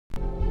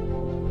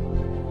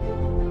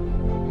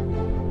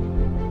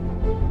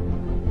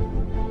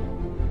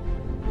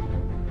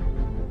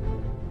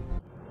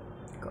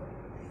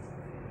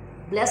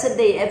Blessed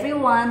day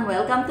everyone!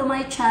 Welcome to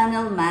my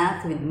channel,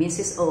 Math with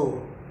Mrs.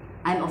 O.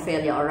 I'm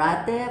Ofelia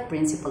Orate,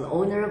 principal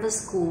owner of a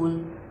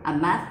school, a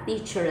math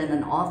teacher and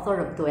an author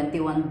of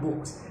 21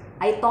 books.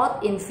 I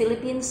taught in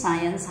Philippine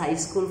Science High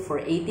School for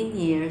 18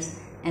 years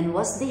and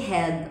was the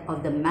head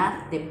of the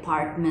math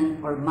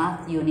department or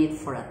math unit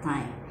for a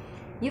time.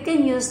 You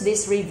can use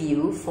this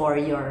review for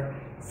your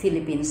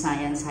Philippine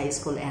Science High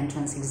School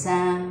entrance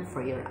exam,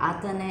 for your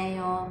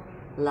Ateneo,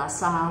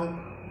 LaSalle,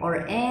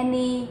 or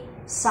any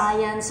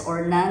science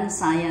or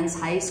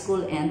non-science high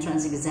school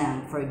entrance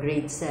exam for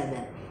grade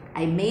 7.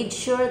 I made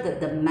sure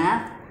that the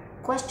math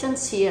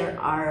questions here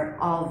are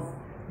of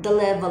the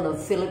level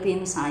of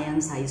Philippine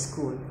Science High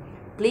School.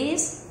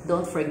 Please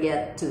don't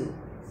forget to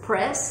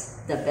press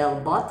the bell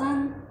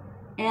button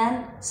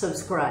and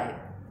subscribe.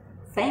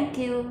 Thank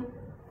you.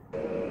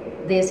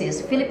 This is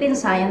Philippine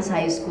Science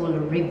High School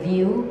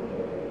Review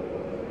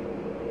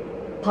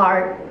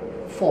Part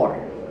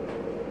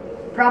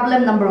 4.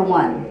 Problem number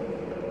 1.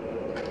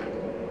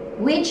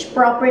 Which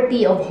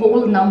property of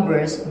whole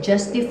numbers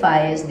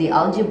justifies the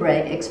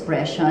algebraic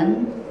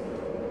expression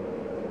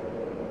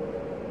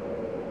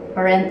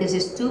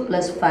parenthesis 2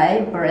 plus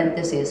 5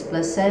 parenthesis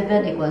plus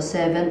 7 equals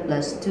 7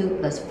 plus 2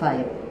 plus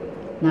 5?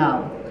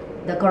 Now,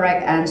 the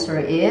correct answer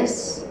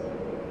is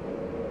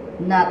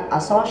not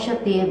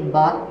associative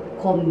but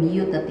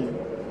commutative.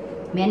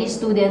 Many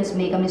students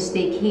make a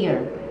mistake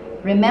here.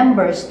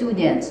 Remember,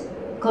 students,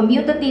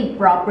 commutative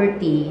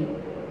property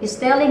is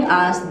telling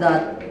us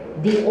that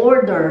the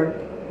order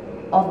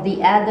of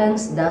the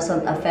addends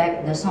doesn't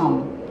affect the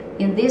sum.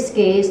 In this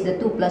case, the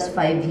 2 plus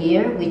 5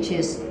 here, which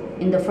is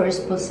in the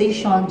first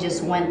position,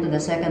 just went to the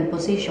second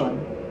position.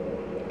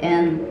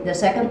 And the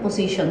second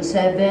position,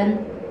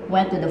 7,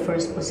 went to the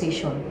first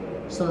position.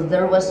 So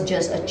there was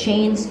just a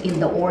change in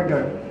the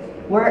order.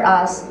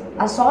 Whereas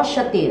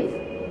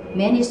associative,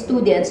 many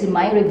students in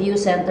my review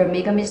center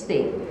make a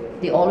mistake.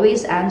 They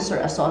always answer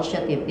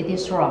associative. It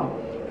is wrong.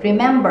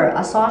 Remember,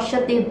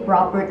 associative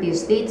property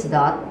states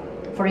that,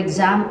 for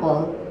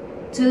example,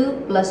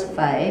 2 plus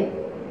 5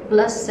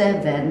 plus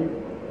 7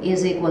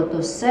 is equal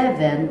to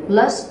 7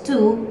 plus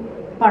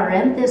 2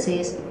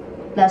 parenthesis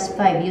plus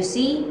 5. You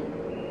see,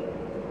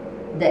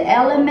 the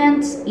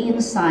elements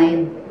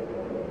inside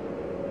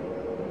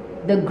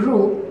the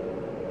group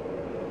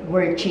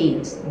were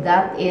changed.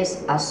 That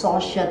is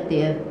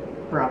associative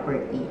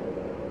property.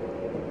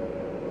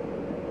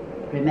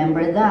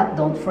 Remember that,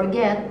 don't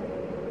forget.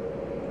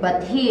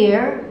 But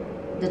here,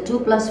 the 2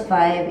 plus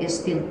 5 is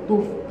still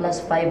 2 plus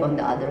 5 on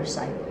the other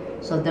side.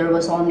 So there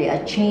was only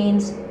a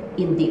change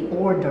in the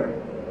order.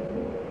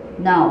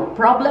 Now,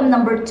 problem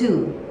number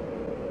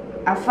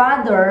 2. A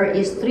father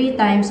is 3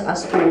 times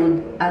as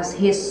old as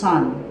his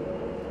son.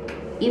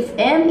 If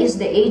n is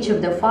the age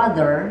of the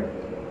father,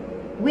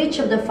 which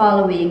of the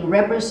following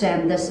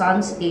represent the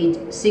son's age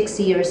 6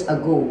 years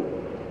ago?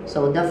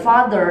 So the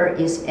father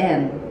is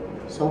n.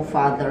 So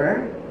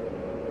father,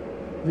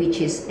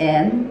 which is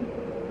n,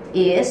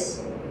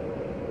 is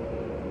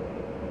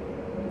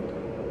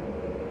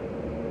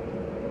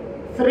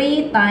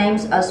 3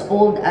 times as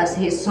old as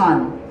his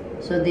son.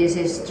 So this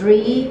is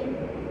 3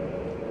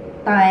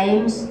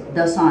 times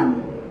the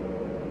son.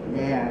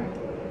 There.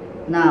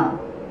 Now,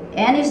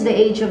 n is the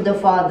age of the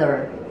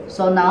father.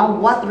 So now,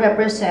 what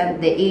represent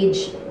the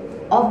age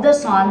of the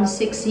son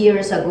 6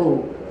 years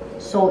ago?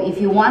 So if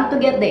you want to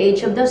get the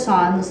age of the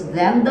sons,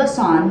 then the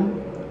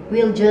son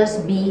will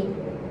just be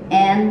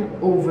n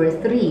over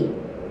 3.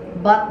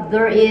 But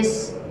there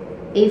is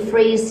a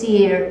phrase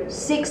here,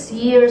 6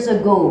 years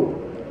ago.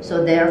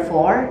 So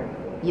therefore,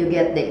 you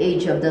get the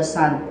age of the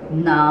son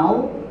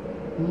now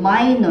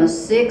minus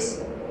 6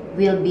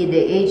 will be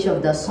the age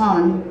of the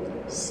son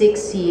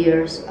 6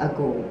 years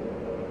ago.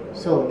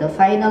 So the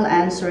final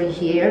answer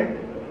here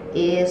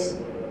is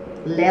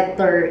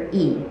letter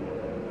E.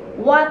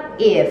 What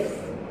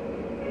if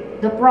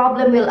the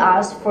problem will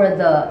ask for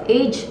the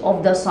age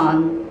of the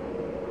son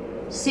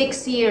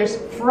 6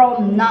 years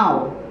from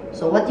now?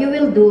 So what you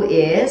will do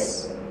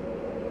is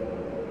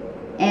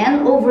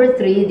n over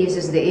 3, this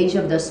is the age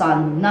of the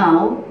son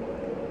now,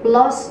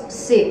 plus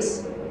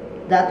 6.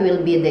 That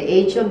will be the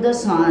age of the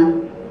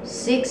son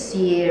 6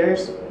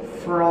 years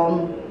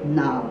from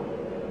now.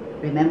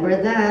 Remember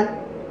that.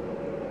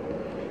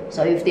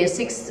 So if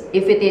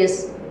it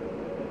is,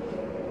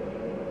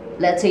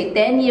 let's say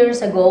 10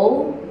 years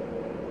ago,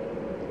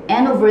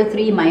 n over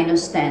 3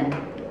 minus 10.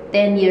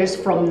 10 years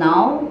from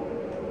now,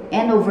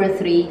 n over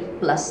 3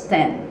 plus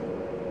 10.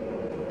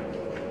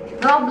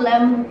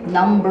 Problem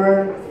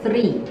number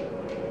 3.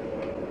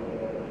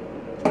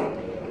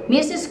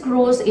 Mrs.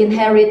 Cruz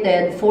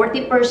inherited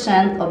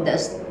 40% of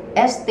the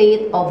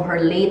estate of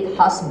her late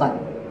husband.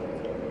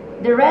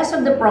 The rest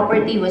of the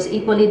property was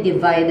equally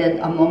divided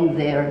among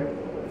their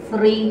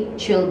 3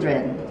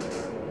 children.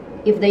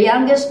 If the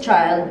youngest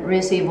child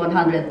received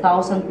 100,000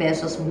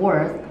 pesos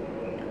worth,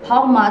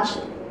 how much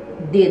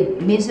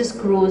did Mrs.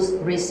 Cruz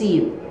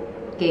receive?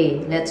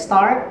 Okay, let's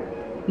start.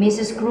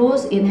 Mrs.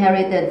 Cruz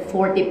inherited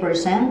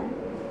 40%.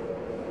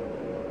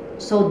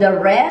 So the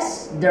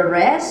rest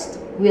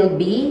will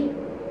be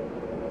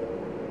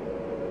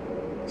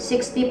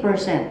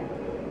 60%.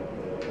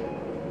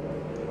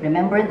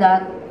 Remember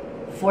that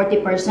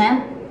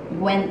 40%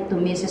 went to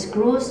Mrs.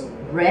 Cruz,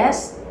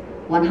 rest,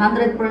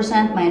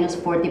 100% minus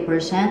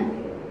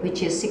 40%,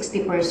 which is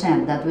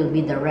 60%. That will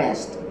be the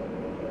rest.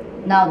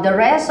 Now, the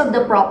rest of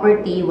the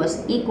property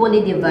was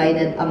equally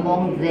divided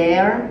among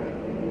their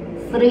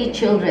 3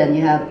 children.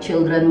 You have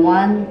children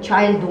 1,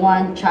 child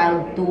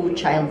 2,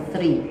 child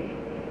 3.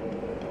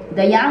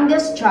 The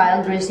youngest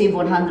child received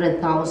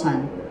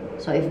 100,000.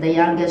 So if the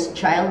youngest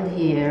child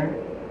here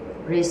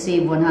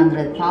received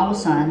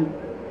 100,000,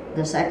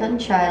 the second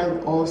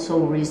child also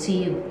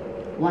received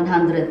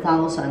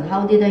 100,000.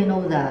 How did I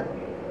know that?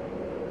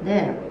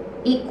 There,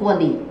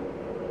 equally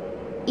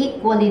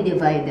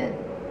divided.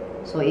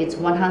 So it's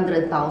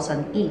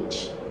 100,000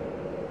 each.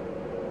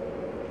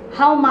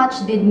 How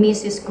much did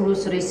Mrs.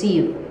 Cruz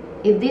receive?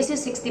 If this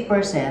is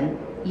 60%,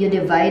 you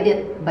divide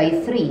it by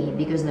 3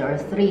 because there are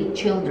 3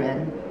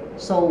 children.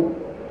 So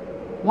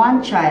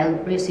one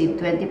child received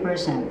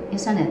 20%,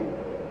 isn't it?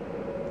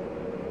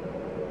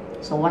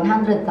 So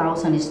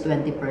 100,000 is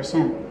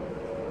 20%.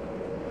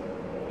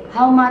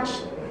 How much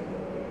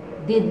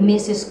did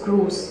Mrs.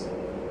 Cruz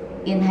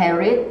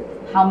inherit?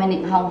 How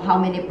many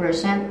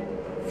percent?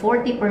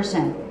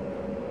 40%.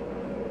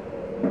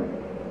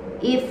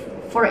 If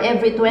for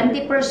every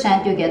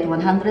 20% you get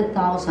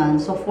 100,000,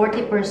 so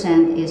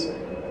 40% is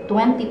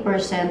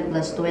 20%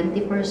 plus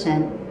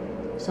 20%.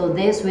 So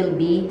this will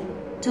be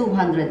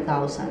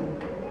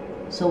 200,000.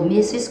 So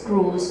Mrs.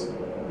 Cruz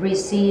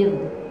received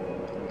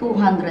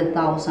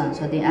 200,000.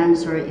 So the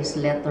answer is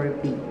letter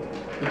B.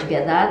 Did you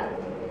get that?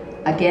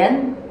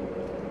 Again,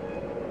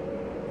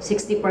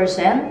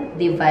 60%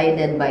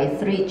 divided by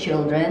 3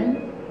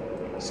 children.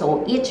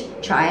 So each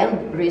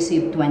child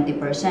received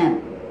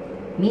 20%.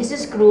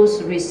 Mrs.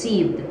 Cruz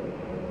received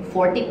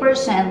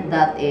 40%,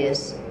 that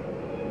is,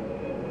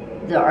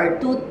 there are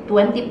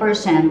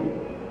 20%.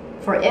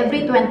 For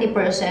every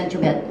 20%, you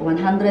get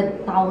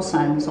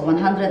 100,000. So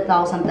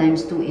 100,000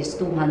 times 2 is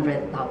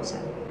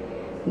 200,000.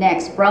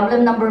 Next,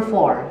 problem number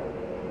 4.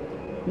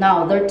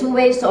 Now, there are 2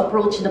 ways to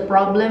approach the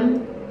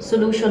problem.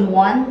 Solution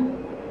 1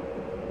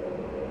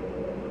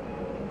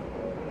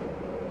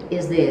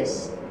 is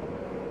this.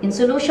 In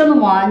solution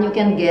 1, you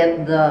can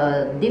get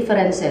the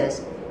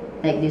differences.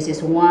 Like this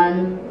is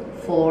 1,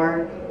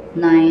 4,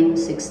 9,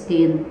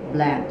 16,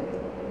 blank.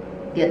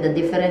 Get the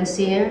difference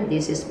here.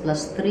 This is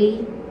plus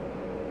 3.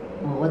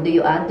 What do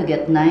you add to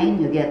get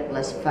 9? You get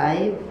plus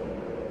 5.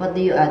 What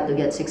do you add to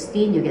get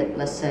 16? You get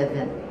plus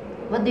 7.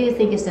 What do you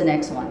think is the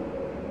next one?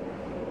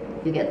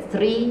 You get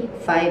 3,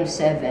 5,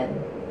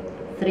 7.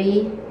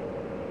 3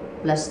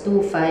 plus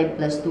 2, 5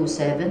 plus 2,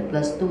 7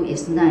 plus 2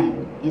 is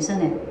 9,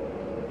 isn't it?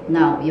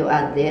 Now, you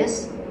add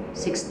this.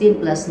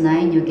 16 plus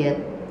 9, you get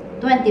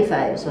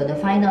 25. So the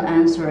final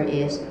answer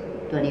is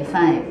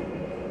 25.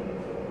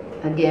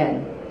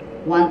 Again,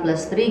 1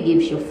 plus 3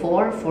 gives you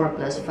 4. 4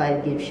 plus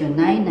 5 gives you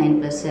 9. 9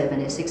 plus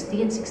 7 is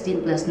 16.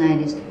 16 plus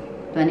 9 is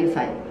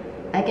 25.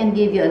 I can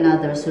give you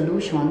another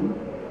solution.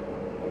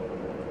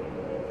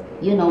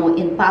 You know,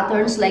 in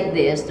patterns like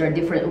this, there are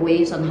different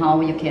ways on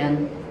how you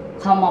can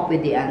come up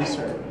with the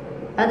answer.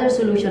 Other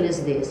solution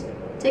is this.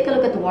 Take a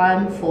look at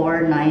 1,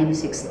 4, 9,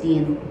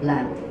 16,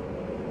 blank.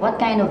 What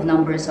kind of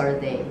numbers are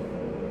they?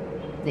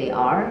 They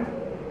are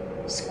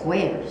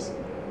squares.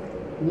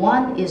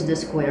 1 is the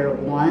square of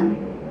 1.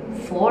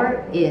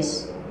 4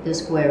 is the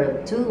square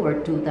of 2, or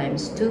 2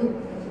 times 2.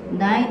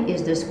 9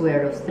 is the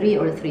square of 3,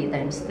 or 3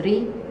 times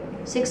 3.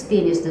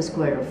 16 is the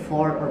square of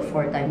 4, or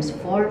 4 times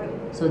 4.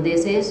 So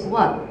this is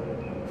what?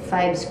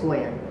 5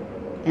 square.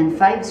 And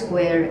 5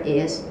 square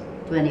is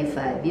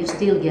 25. You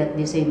still get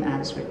the same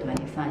answer,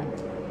 25.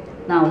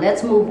 Now,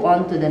 let's move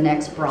on to the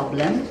next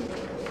problem.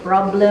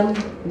 Problem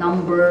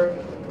number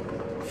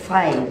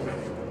 5.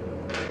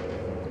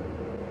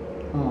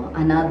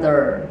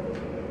 Another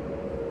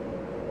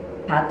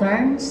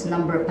patterns,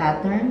 number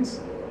patterns.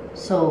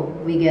 So,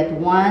 we get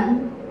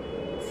 1,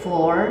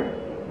 4,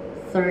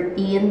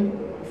 13,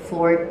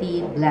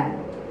 40, blank.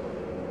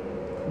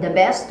 The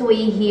best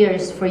way here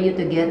is for you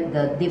to get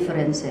the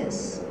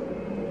differences.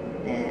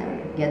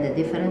 There, get the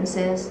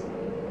differences.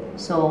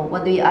 So,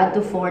 what do you add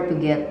to 4 to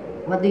get,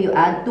 what do you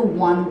add to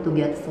 1 to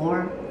get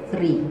 4?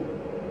 3.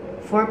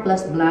 4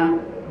 plus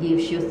blank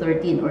gives you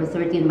 13, or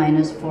 13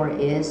 minus 4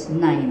 is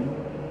 9.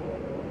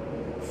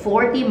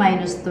 40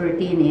 minus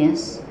 13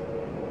 is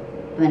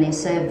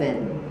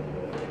 27.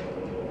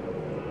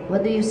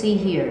 What do you see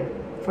here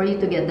for you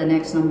to get the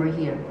next number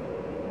here?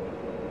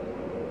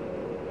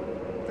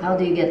 How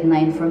do you get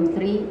 9 from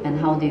 3? And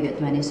how do you get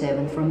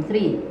 27 from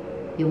 3?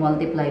 You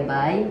multiply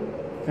by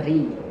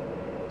 3.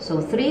 So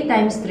 3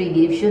 times 3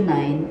 gives you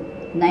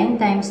 9. 9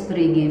 times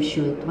 3 gives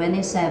you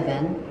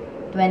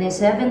 27.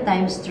 27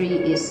 times 3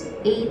 is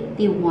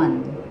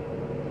 81.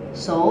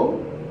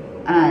 So,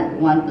 add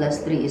 1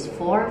 plus 3 is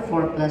 4.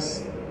 4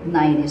 plus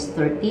 9 is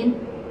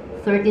 13.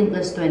 13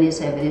 plus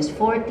 27 is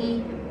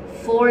 40.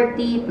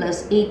 40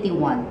 plus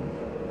 81.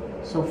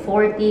 So,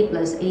 40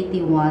 plus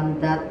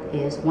 81, that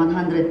is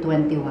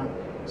 121.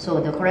 So,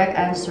 the correct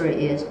answer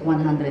is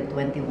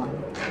 121.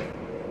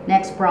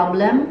 Next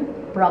problem,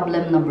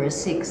 problem number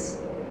 6.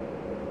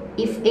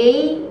 If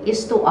A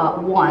is to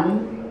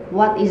 1,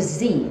 what is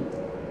Z?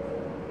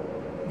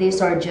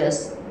 These are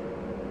just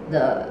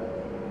the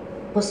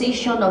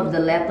position of the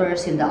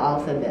letters in the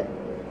alphabet.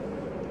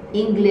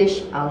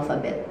 English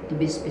alphabet, to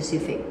be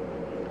specific.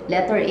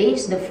 Letter A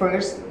is the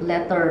first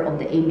letter of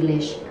the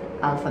English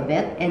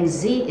alphabet, and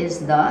Z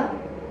is the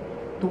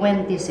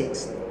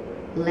 26th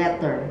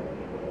letter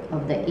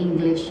of the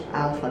English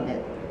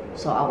alphabet.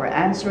 So our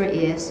answer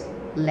is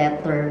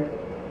letter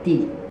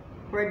D.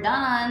 We're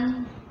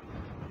done.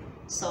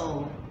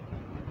 So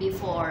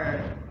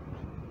before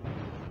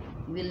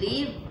we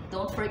leave,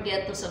 don't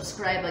forget to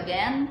subscribe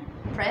again.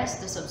 Press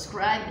the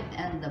subscribe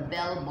and the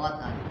bell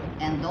button.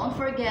 And don't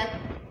forget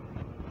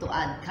to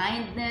add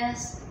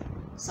kindness,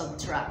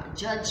 subtract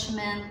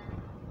judgment,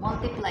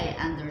 multiply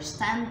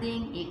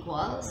understanding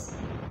equals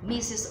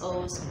Mrs.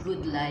 O's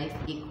good life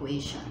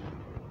equation.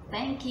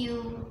 Thank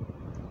you.